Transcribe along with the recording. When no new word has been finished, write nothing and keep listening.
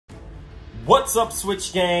What's up,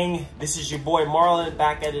 Switch Gang? This is your boy Marlon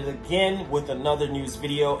back at it again with another news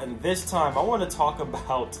video, and this time I want to talk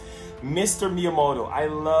about Mr. Miyamoto. I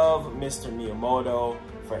love Mr. Miyamoto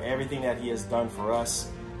for everything that he has done for us,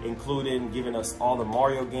 including giving us all the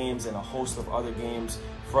Mario games and a host of other games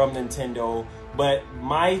from Nintendo. But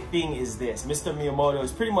my thing is this: Mr. Miyamoto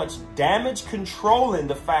is pretty much damage controlling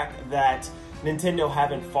the fact that Nintendo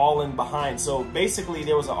haven't fallen behind. So basically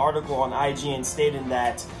there was an article on IGN stating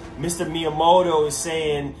that Mr. Miyamoto is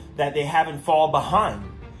saying that they haven't fallen behind.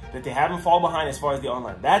 That they haven't fallen behind as far as the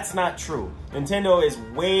online. That's not true. Nintendo is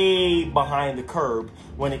way behind the curve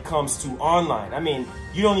when it comes to online. I mean,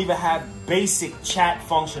 you don't even have basic chat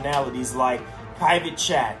functionalities like private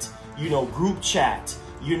chat, group chat,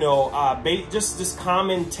 just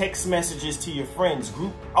common text messages to your friends,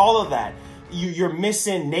 group, all of that. You're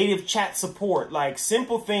missing native chat support, like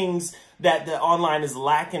simple things that the online is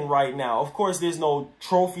lacking right now. Of course, there's no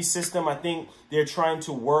trophy system. I think they're trying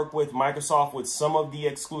to work with Microsoft with some of the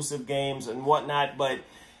exclusive games and whatnot, but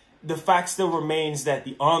the fact still remains that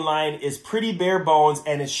the online is pretty bare bones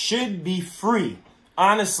and it should be free,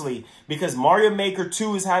 honestly, because Mario Maker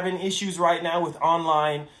 2 is having issues right now with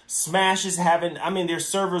online. Smash is having, their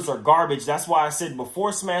servers are garbage. That's why I said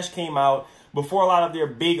before Smash came out, before a lot of their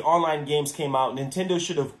big online games came out, Nintendo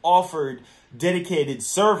should have offered dedicated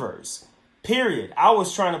servers, period. I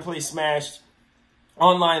was trying to play Smash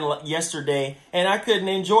online yesterday and I couldn't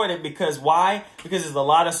enjoy it because why? Because there's a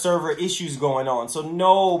lot of server issues going on. So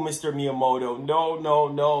no, Mr. Miyamoto,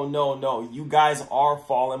 no. You guys are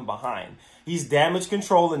falling behind. He's damage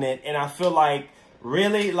controlling it, and I feel like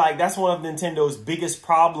really, that's one of Nintendo's biggest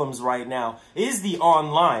problems right now is the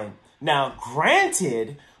online. Now,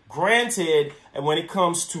 granted, and when it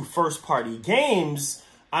comes to first-party games,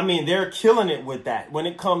 they're killing it with that. When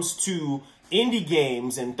it comes to indie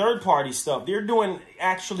games and third-party stuff, they're doing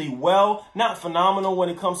actually well. Not phenomenal when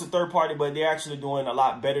it comes to third-party, but they're actually doing a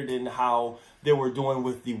lot better than how they were doing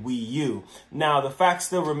with the Wii U. Now, the fact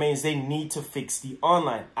still remains they need to fix the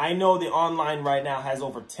online. I know the online right now has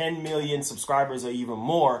over 10 million subscribers or even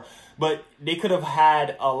more, but they could have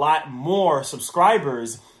had a lot more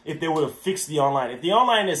subscribers if they would have fixed the online. If the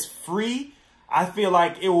online is free, I feel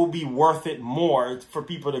like it will be worth it more for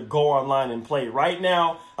people to go online and play. Right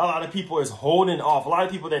now, a lot of people is holding off. A lot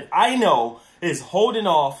of people that I know is holding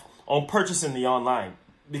off on purchasing the online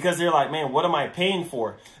because they're like, man, what am I paying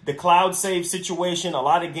for? The cloud save situation, a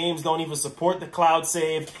lot of games don't even support the cloud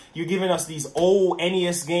save. You're giving us these old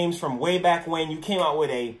NES games from way back when you came out with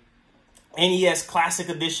a NES Classic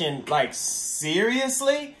Edition. Like,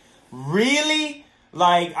 seriously? Really?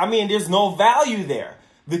 There's no value there.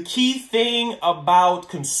 The key thing about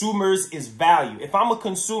consumers is value. If I'm a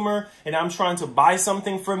consumer and I'm trying to buy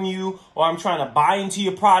something from you or I'm trying to buy into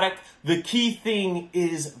your product, the key thing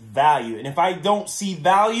is value. And if I don't see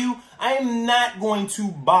value, I am not going to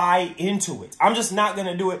buy into it. I'm just not going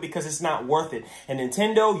to do it because it's not worth it. And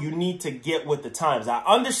Nintendo, you need to get with the times. I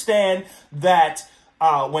understand that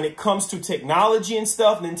when it comes to technology and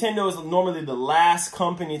stuff, Nintendo is normally the last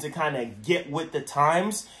company to kind of get with the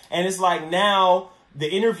times. And it's like now the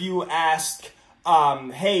interview asked,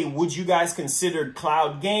 hey, would you guys consider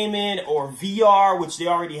cloud gaming or VR, which they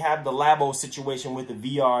already have the Labo situation with the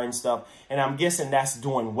VR and stuff. And I'm guessing that's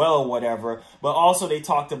doing well or whatever. But also they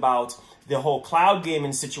talked about the whole cloud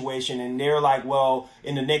gaming situation. And they're like, well,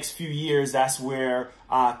 in the next few years, that's where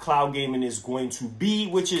cloud gaming is going to be,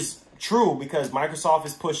 which is true because Microsoft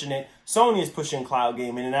is pushing it. Sony is pushing cloud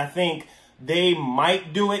gaming. And I think they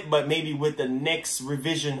might do it, but maybe with the next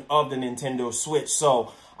revision of the Nintendo Switch.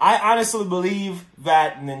 So I honestly believe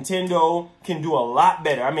that Nintendo can do a lot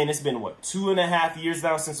better. It's been, what, 2.5 years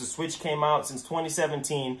now since the Switch came out, since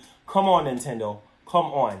 2017. Come on, Nintendo. Come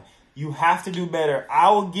on. You have to do better. I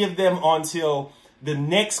will give them until the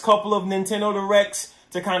next couple of Nintendo Directs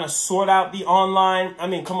to kind of sort out the online.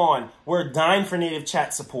 Come on. We're dying for native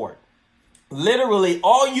chat support. Literally,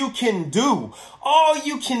 all you can do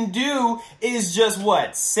is just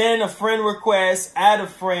what? Send a friend request, add a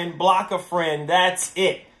friend, block a friend. That's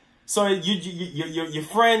it. So your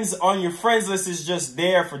friends on your friends list is just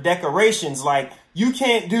there for decorations. Like, you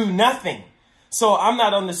can't do nothing. So I'm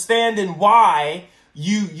not understanding why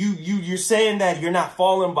you're saying that you're not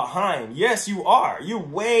falling behind. Yes, you are. You're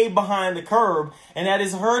way behind the curve, and that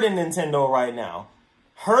is hurting Nintendo right now.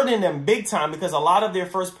 Hurting them big time because a lot of their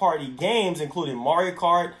first party games, including Mario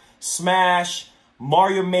Kart, Smash,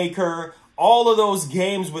 Mario Maker, all of those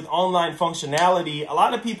games with online functionality, a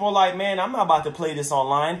lot of people are like, man, I'm not about to play this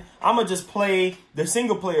online. I'm going to just play the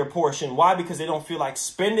single player portion. Why? Because they don't feel like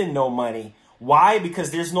spending no money. Why?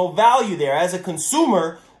 Because there's no value there. As a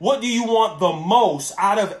consumer, What do you want the most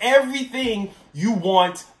out of everything? You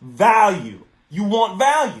want value. You want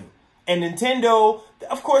value. And Nintendo,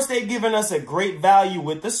 of course, they've given us a great value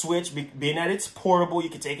with the Switch, being that it's portable. You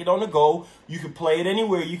can take it on the go. You can play it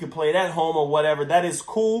anywhere. You can play it at home or whatever. That is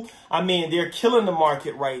cool. I mean, they're killing the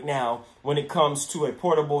market right now when it comes to a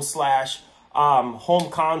portable slash home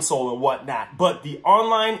console and whatnot. But the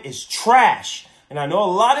online is trash. And I know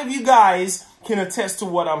a lot of you guys can attest to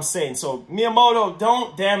what I'm saying. So Miyamoto,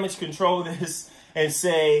 don't damage control this and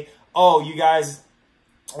say, oh, you guys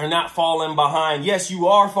are not falling behind. Yes, you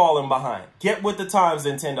are falling behind. Get with the times,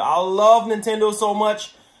 Nintendo. I love Nintendo so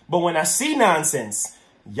much, but when I see nonsense,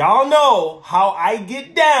 y'all know how I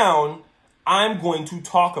get down. I'm going to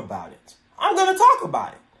talk about it. I'm going to talk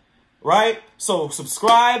about it, right? So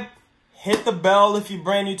subscribe, hit the bell if you're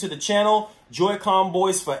brand new to the channel. Joy-Con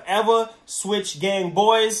boys forever. Switch gang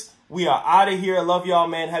boys. We are out of here. I love y'all,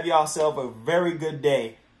 man. Have yourself a very good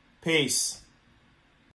day. Peace.